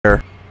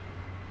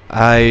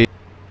I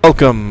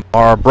welcome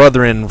our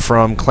brethren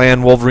from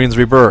Clan Wolverine's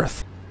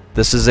Rebirth.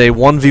 This is a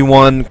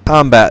 1v1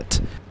 combat.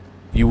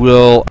 You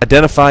will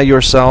identify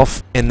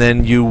yourself, and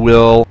then you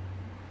will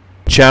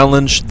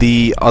challenge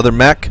the other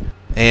mech,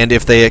 and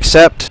if they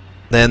accept,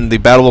 then the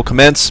battle will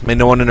commence. May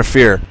no one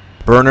interfere.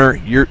 Burner,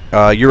 you're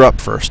up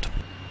first.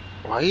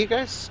 Why are you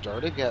guys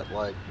starting at,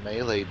 like,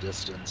 melee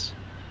distance?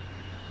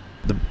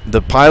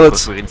 The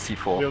pilots... We're in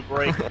C4.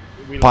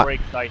 We'll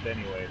break sight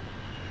anyway.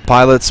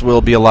 Pilots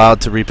will be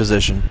allowed to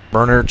reposition.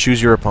 Burner,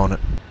 choose your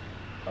opponent.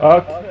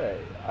 Okay,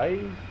 I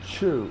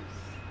choose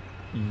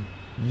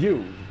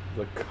you,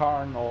 the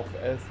Karn of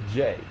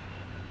SJ.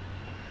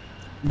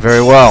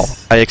 Very well.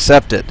 I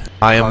accept it.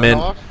 I am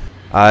in...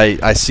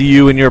 I see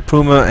you in your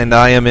Puma, and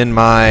I am in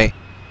my...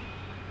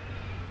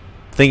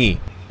 thingy.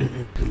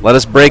 Let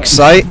us break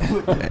sight,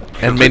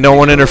 and may no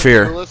one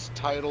interfere. Nicholas'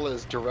 title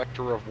is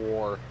Director of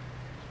War.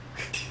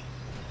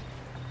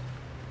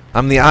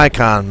 I'm the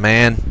icon,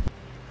 man.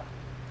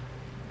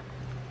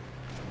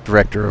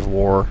 Director of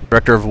War.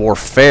 Director of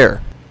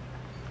Warfare.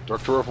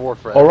 Director of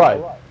Warfare. Alright.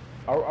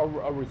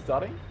 Are we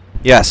starting?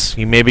 Yes,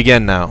 you may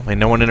begin now. May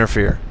no one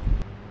interfere.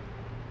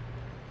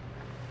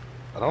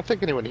 I don't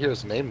think anyone here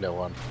has named no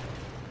one.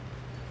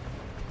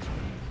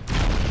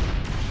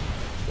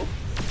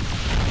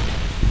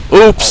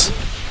 Oops!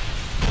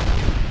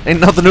 Ain't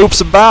nothing oops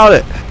about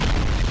it.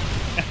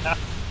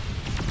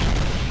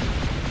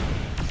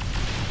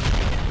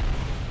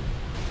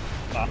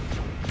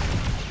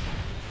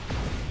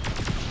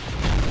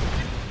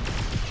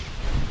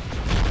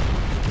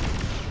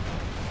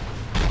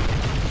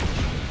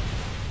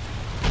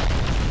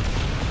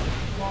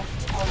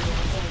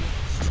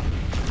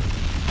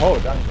 Oh,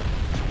 danke.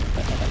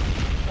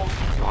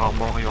 Your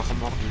armor,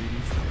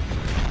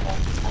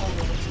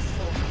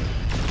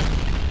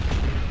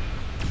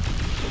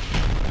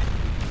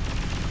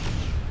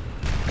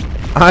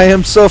 I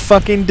am so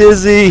fucking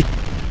dizzy.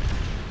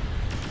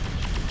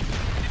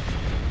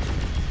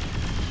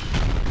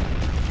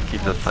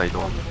 Keep the side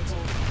on.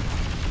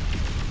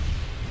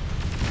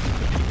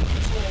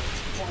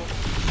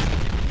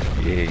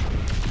 Yay.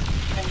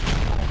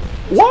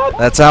 What?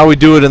 That's how we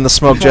do it in the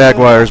Smoke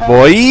Jaguars,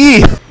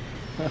 boy.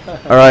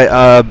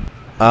 Alright,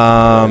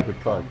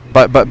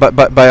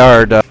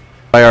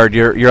 Bayard,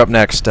 you're up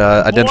next.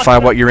 Identify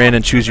what you're in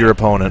and choose your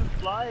opponent.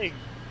 Flying.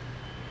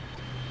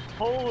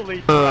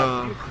 Holy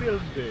crap, you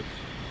filmed it.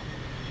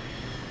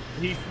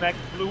 He smacked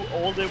flew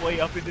all the way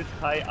up in the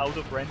sky out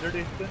of render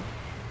distance.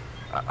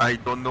 I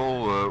don't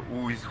know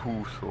who is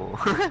who, so...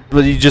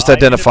 But you just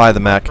identify the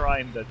mech.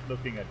 Prime that's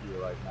looking at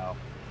you right now.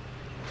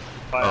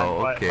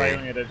 Okay.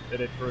 Firing at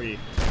a tree.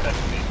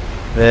 That's me.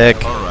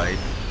 Vic. Alright.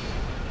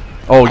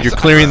 Oh, you're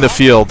clearing the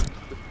field.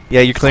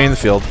 Yeah, you're clearing the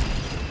field.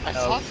 I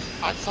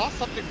saw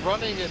something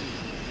running and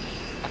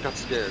I got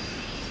scared.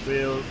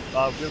 We'll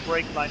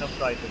break line of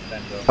sight with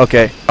them though.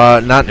 Okay.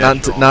 Not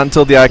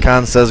until the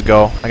icon says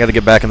go. I gotta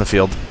get back in the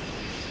field.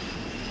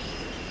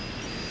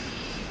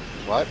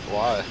 What?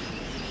 Why?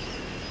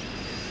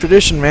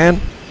 Tradition,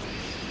 man.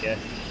 Yeah.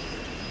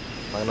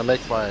 I'm gonna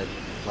make my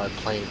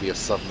plane be a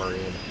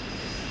submarine.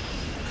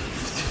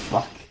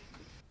 Fuck.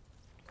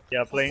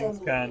 Yeah,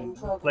 planes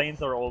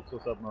are also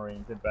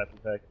submarines in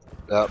Battletech.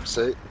 Yep,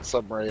 see?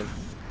 Submarine.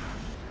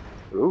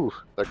 Ooh,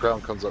 that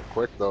ground comes up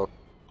quick though.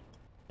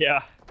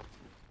 Yeah.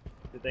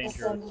 The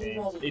dangerous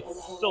game.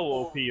 It's so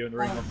OP in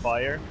Ring of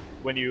Fire.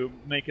 When you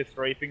make a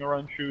strafing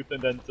around shoot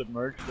and then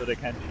submerge so they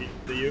can't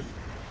see you.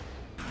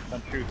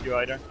 Can't shoot you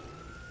either.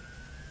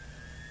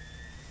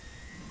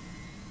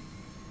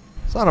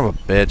 Son of a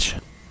bitch.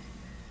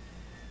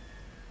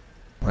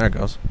 There it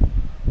goes.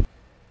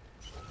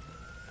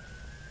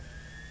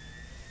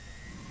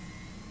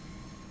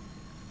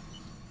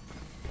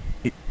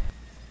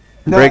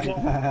 Break.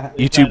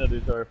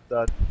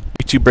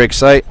 YouTube break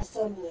sight.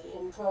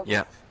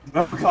 Yeah.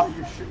 Oh god,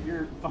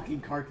 your fucking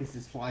carcass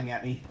is flying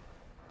at me.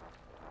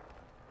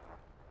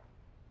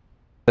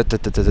 Come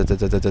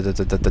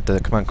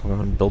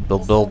on,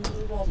 build.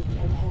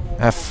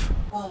 F.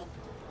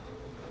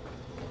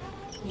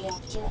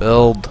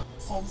 Build.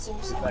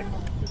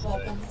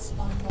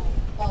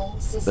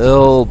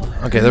 Build.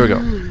 Okay, there we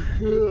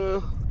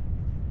go.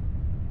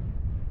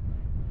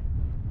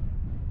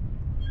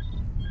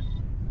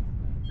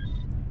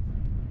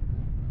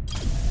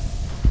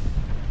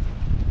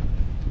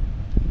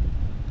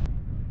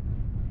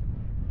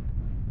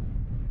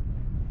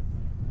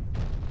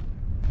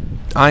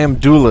 I am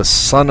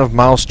Duelist, son of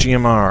Mouse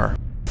GMR.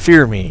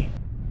 Fear me.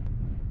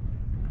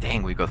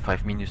 Dang, we got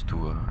 5 minutes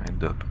to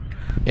end up.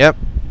 Yep.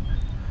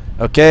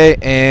 Okay,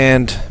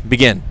 and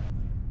begin.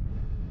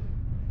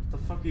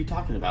 What the fuck are you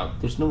talking about?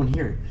 There's no one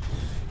here.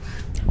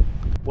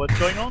 What's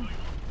going on?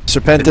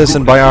 Serpentus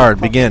and Bayard,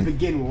 begin.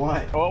 Begin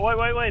what? Oh,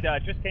 wait, I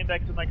just came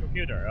back to my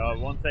computer.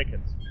 1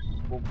 second.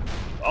 Well,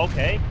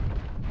 okay.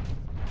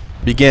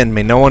 Begin,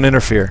 may no one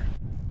interfere.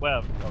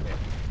 Well, okay.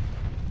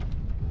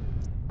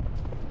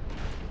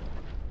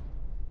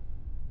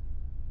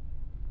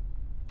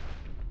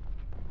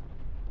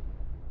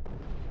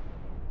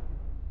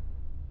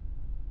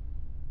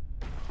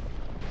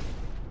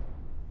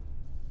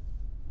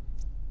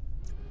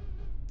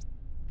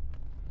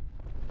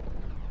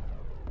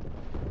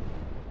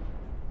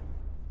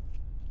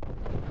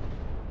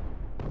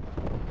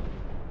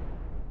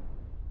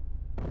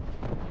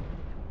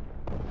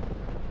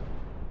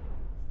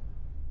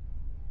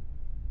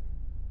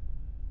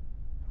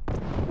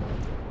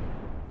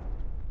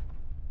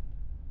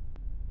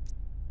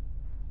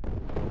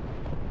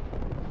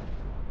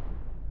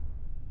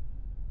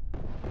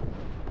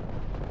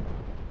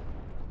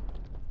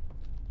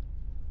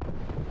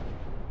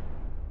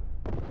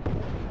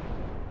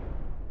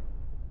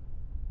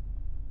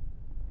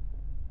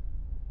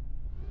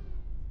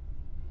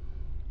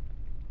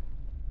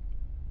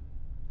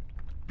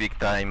 big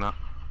time.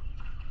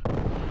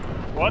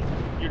 What?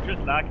 You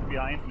just lagged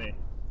behind me.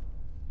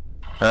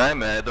 Ouais,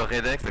 mais the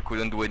Red X, I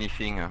couldn't do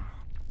anything.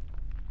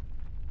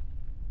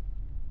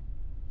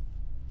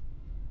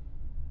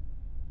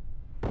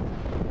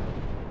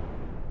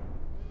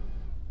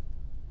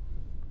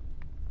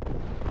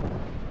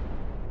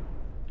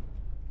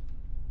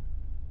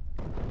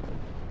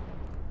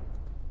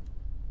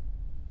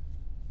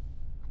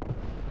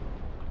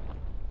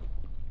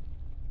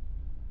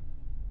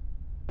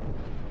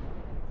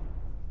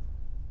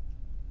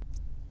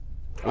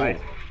 Nice.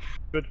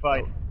 Good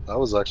fight. That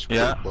was actually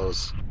Yeah. pretty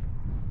close.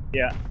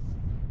 Yeah.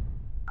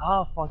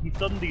 Ah, fuck, he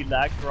suddenly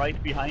lagged right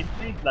behind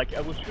me. Like,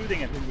 I was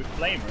shooting at him with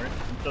flamers,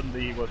 and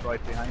suddenly he was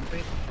right behind me.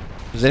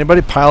 Is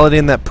anybody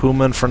piloting that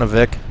Puma in front of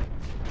Vic?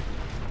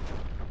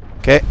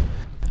 Okay.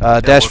 I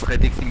Dash. was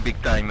predicting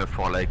big time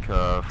for like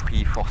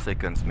 3-4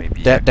 seconds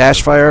maybe.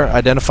 Dashfire.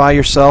 Identify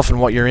yourself and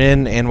what you're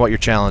in and what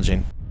you're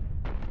challenging.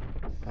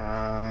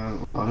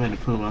 I'm in a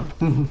Puma.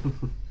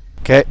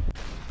 Okay.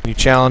 You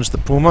challenge the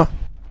Puma.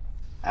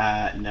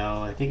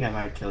 No, I think I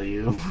might kill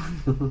you.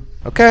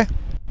 Okay.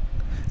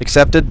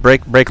 Accepted.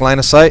 Break line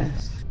of sight.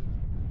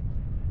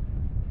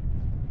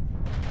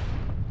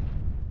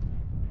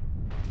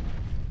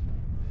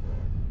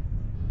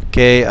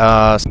 Okay,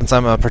 since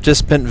I'm a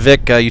participant,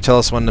 Vic, you tell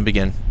us when to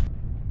begin.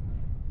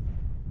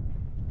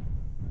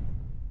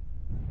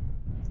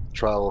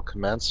 Trial will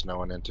commence, no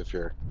one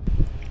interfere.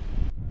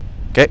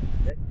 Okay.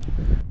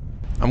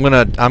 I'm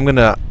gonna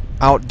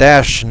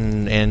outdash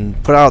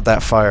and put out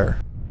that fire.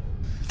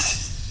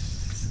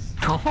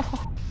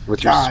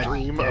 With your God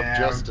stream damn. of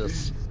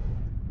justice.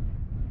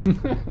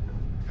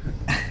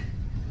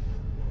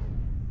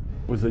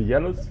 With a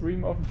yellow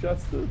stream of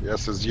justice.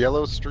 Yes, his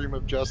yellow stream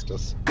of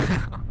justice.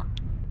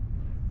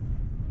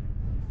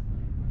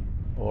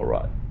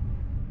 Alright.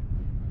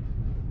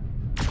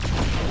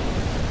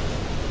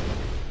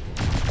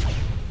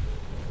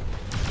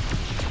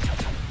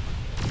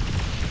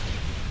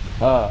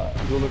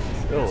 Dulux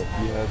is ill.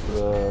 He has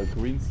a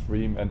green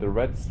stream and a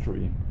red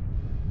stream.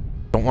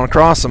 Don't want to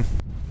cross them.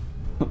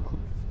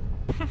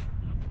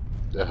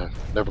 Yeah,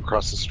 never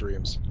cross the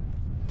streams.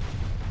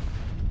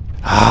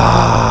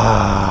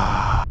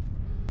 Ah.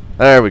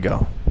 There we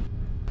go.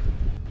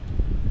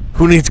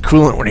 Who needs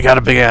coolant when you got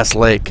a big ass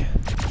lake?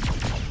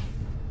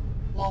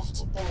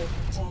 Left bow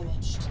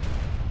damaged.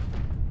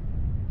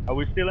 Are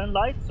we still in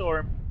lights,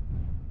 or...?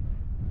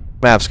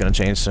 Map's gonna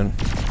change soon.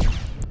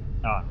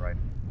 Ah, right.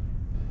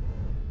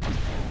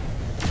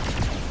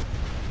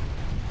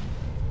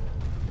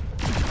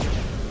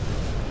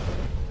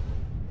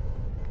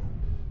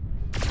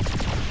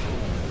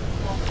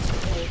 Left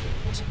bow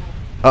critical.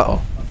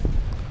 Uh-oh.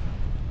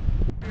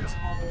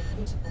 Tower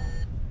critical.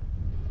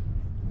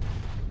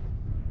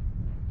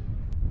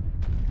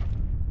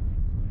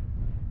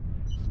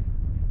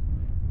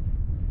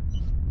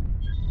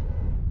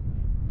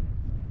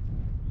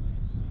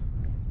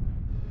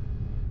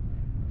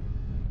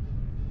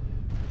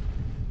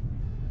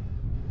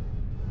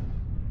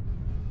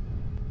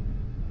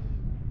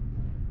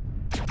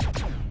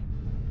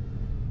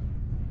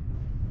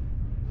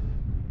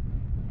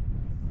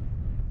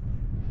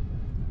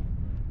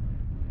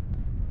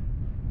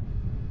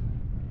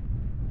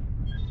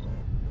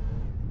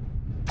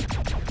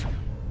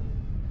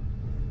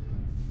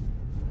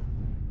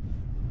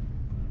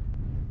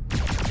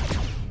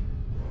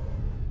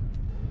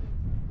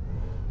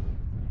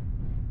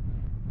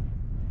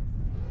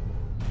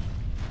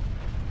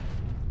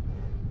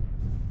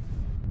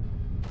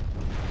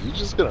 You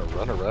just gonna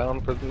run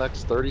around for the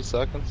next 30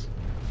 seconds?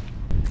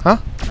 Huh?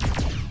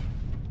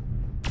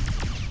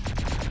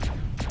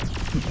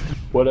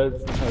 What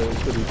else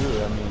could he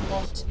do? I mean,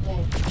 Left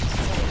leg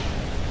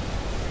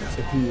destroyed.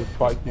 if he is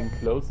fighting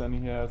close, then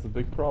he has a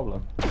big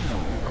problem.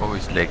 Oh,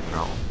 he's leg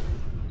now.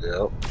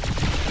 Yep.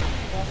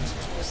 Left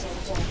torso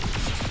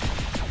damaged.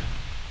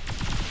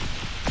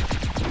 Right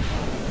leg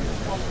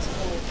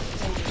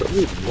damaged. Doesn't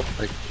even look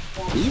like.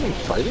 Are you even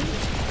fighting?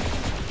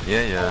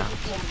 Yeah, yeah.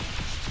 Damaged.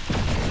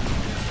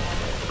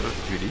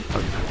 Really? How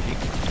you think?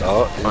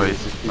 Oh, Oh,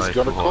 he's he's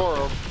gonna too core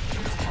him.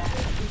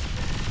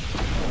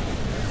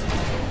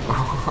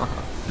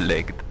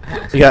 Legged.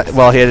 He had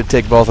to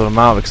take both of them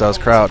out because I was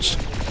crouched.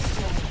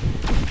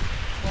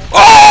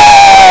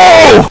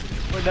 Oh!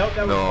 Wait, no,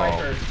 that was No.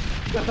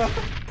 Viper.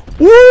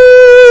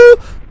 Woo! My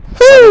name's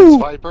Hoo!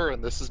 Viper,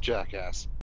 and this is Jackass.